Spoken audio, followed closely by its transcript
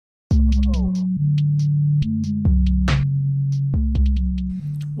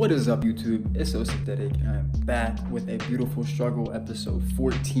What is up, YouTube? It's OCDEDIC, and I'm back with a beautiful struggle episode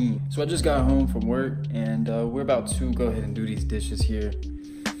 14. So I just got home from work, and we're about to go ahead and do these dishes here.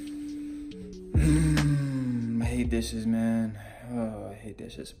 I hate dishes, man. Oh, I hate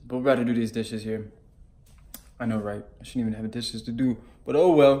dishes. But we're about to do these dishes here. I know, right? I shouldn't even have dishes to do, but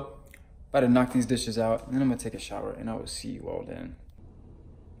oh well. About to knock these dishes out, and then I'm gonna take a shower, and I will see you all then.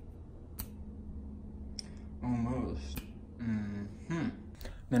 Almost.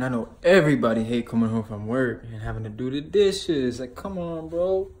 Man, I know everybody hate coming home from work and having to do the dishes. Like, come on,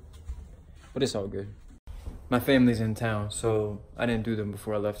 bro. But it's all good. My family's in town, so I didn't do them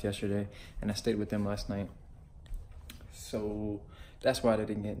before I left yesterday, and I stayed with them last night. So that's why they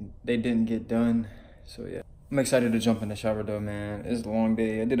didn't get done. So yeah, I'm excited to jump in the shower though, man. It's a long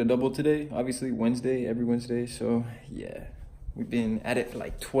day. I did a double today, obviously every Wednesday. So yeah, we've been at it for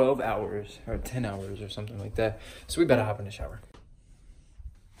like 12 hours or 10 hours or something like that. So we better hop in the shower.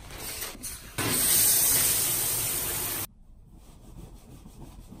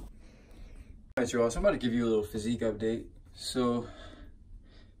 All right, y'all, so I'm about to give you a little physique update. So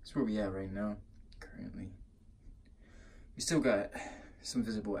that's where we at right now, currently. We still got some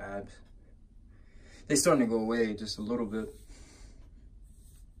visible abs. They're starting to go away just a little bit.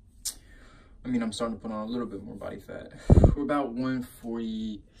 I mean, I'm starting to put on a little bit more body fat. We're about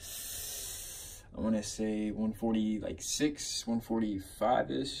 140, I want to say 140, like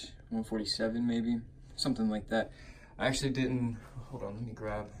 145-ish, 147 maybe, something like that. I actually didn't, hold on, let me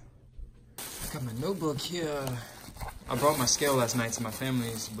grab. I got my notebook here. I brought my scale last night to my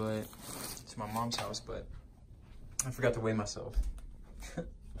family's, to my mom's house, but I forgot to weigh myself. So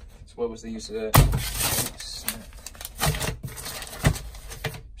what was the use of that?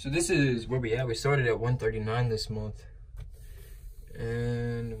 So this is where we at. We started at 139 this month.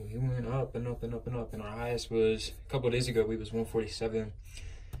 And we went up and up and up and up. And our highest was, a couple of days ago, we was 147.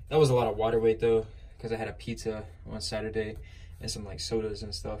 That was a lot of water weight though, because I had a pizza on Saturday and some like sodas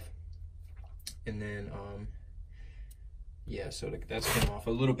and stuff. And then, yeah, so that's came off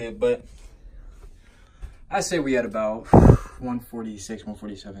a little bit, but I say we had about 146,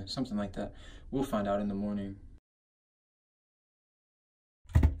 147, something like that. We'll find out in the morning.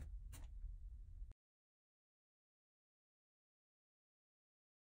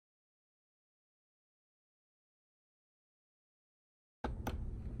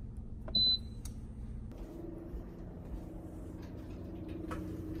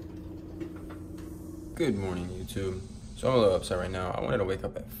 Good morning, YouTube. So I'm a little upset right now. I wanted to wake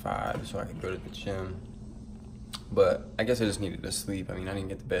up at 5 so I could go to the gym. But I guess I just needed to sleep. I mean, I didn't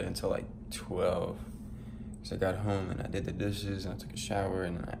get to bed until like 12. So I got home and I did the dishes and I took a shower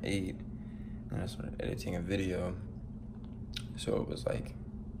and then I ate. And I started editing a video. So it was like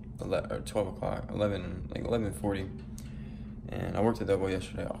 12 o'clock, 11:40. And I worked a double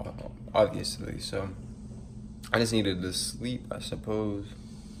yesterday, obviously. So I just needed to sleep, I suppose.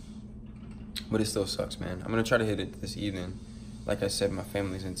 But it still sucks, man. I'm gonna try to hit it this evening. Like I said, my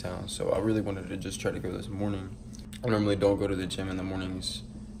family's in town, so I really wanted to just try to go this morning. I normally don't go to the gym in the mornings,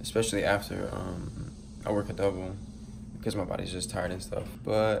 especially after I work a double, because my body's just tired and stuff.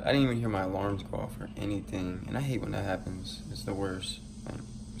 But I didn't even hear my alarms go off or anything, and I hate when that happens. It's the worst.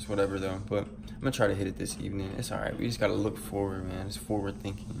 It's whatever though, but I'm gonna try to hit it this evening. It's all right. We just gotta look forward, man. It's forward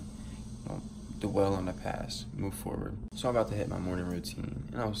thinking. Dwell on the past, move forward. So I'm about to hit my morning routine,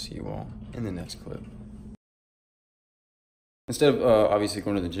 and I'll see you all in the next clip. Instead of obviously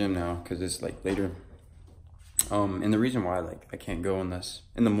going to the gym now, because it's like later, and the reason why I can't go unless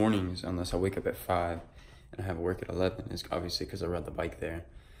in the mornings unless I wake up at 5 and I have work at 11 is obviously because I ride the bike there,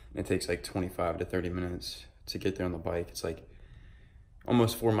 and it takes like 25 to 30 minutes to get there on the bike. It's like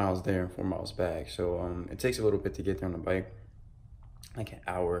almost 4 miles there, 4 miles back. So it takes a little bit to get there on the bike. Like an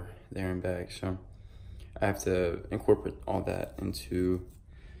hour there and back, so I have to incorporate all that into,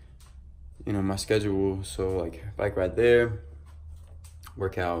 you know, my schedule. So like bike ride there,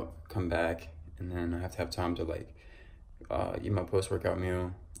 work out, come back, and then I have to have time to like eat my post-workout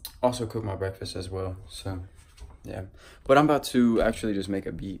meal, also cook my breakfast as well. So yeah, but I'm about to actually just make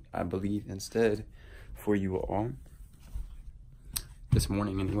a beat, I believe, instead for you all this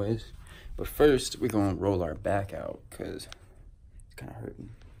morning anyways. But first we're gonna roll our back out because kind of hurting.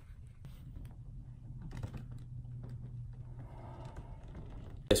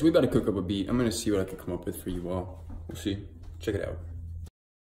 Yeah, so we about to cook up a beat. I'm gonna see what I can come up with for you all. We'll see. Check it out.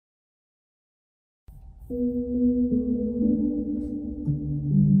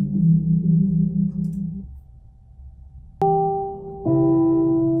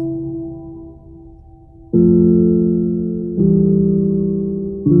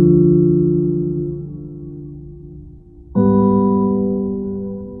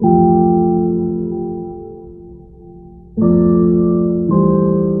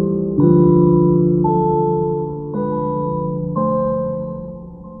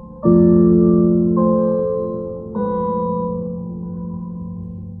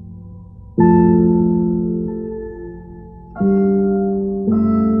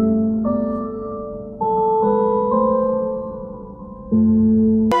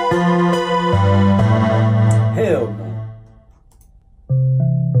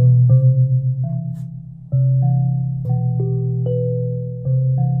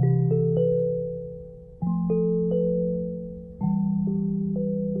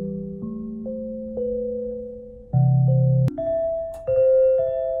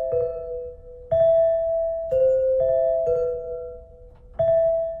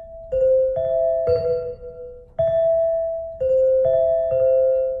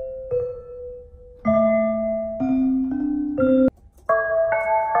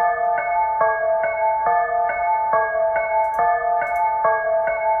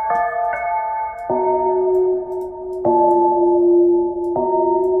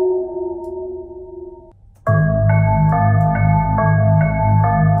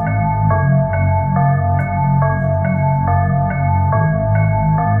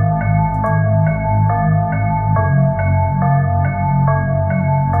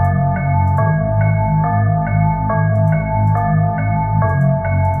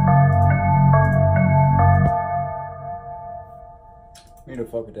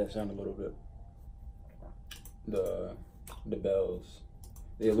 at that sound a little bit. The bells,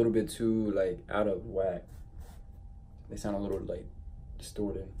 they're a little bit too like out of whack. They sound a little like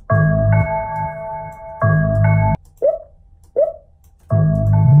distorted.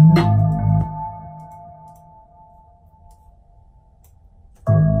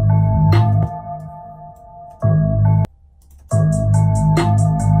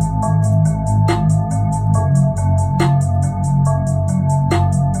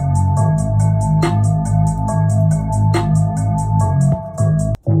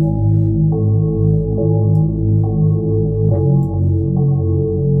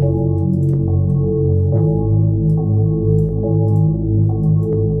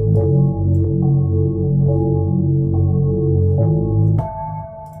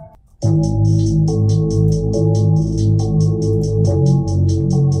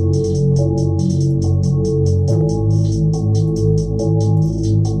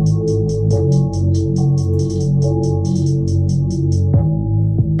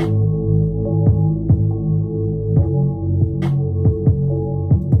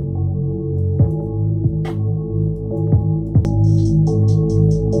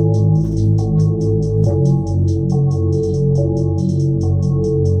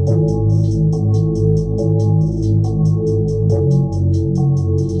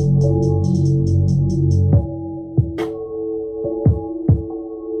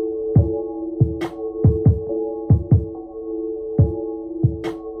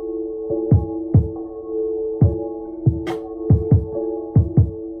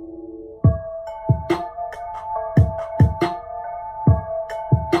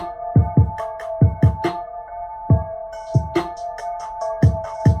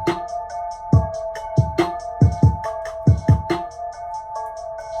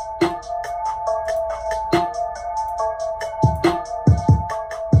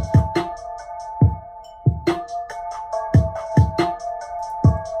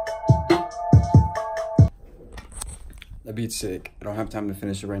 That beat's sick. I don't have time to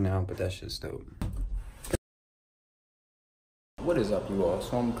finish it right now, but that shit's dope. What is up, you all?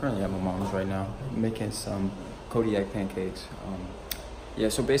 So I'm currently at my mom's right now, making some Kodiak pancakes. Yeah,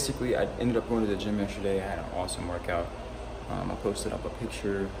 so basically I ended up going to the gym yesterday. I had an awesome workout. I posted up a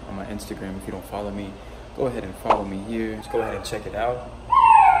picture on my Instagram. If you don't follow me, go ahead and follow me here. Just go ahead and check it out.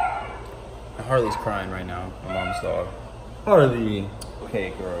 And Harley's crying right now, my mom's dog. Harley! Okay,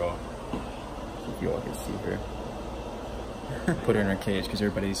 girl. If you all can see her. Put her in her cage because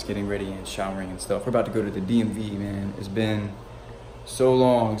everybody's getting ready and showering and stuff. We're about to go to the DMV, man. It's been so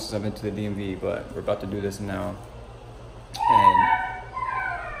long since I've been to the DMV, but we're about to do this now. And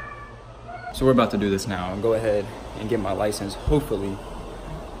so we're about to do this now and go ahead and get my license, hopefully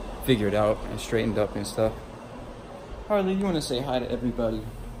figured out and straightened up and stuff. Harley, you want to say hi to everybody?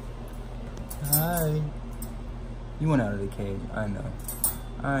 Hi. You went out of the cage. I know.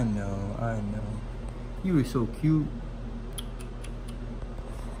 I know. I know. You were so cute.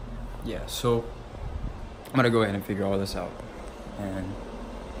 Yeah, so I'm gonna go ahead and figure all this out and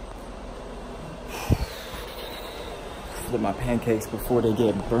flip my pancakes before they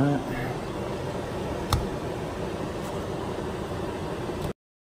get burnt.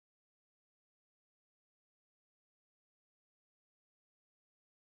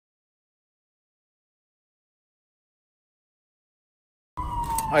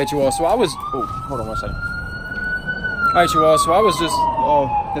 Alright, you all, so I was, oh, hold on one second. Alright, you all, so I was just,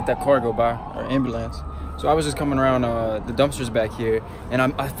 let that car go by, or ambulance. So I was just coming around the dumpsters back here, and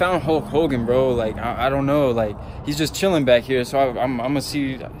I found Hulk Hogan, bro. Like, I don't know, like, he's just chilling back here, so I'm gonna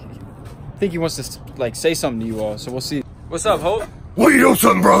see, I think he wants to, like, say something to you all, so we'll see. What's up, Hulk? Well, you know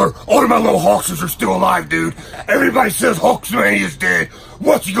something, brother? All of my little Hawksers are still alive, dude. Everybody says Hulksmania is dead.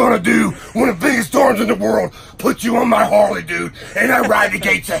 What you gonna do when the biggest storms in the world put you on my Harley, dude, and I ride the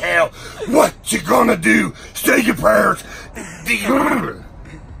gates of hell? What you gonna do? Say your prayers.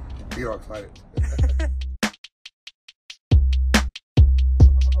 You're all excited.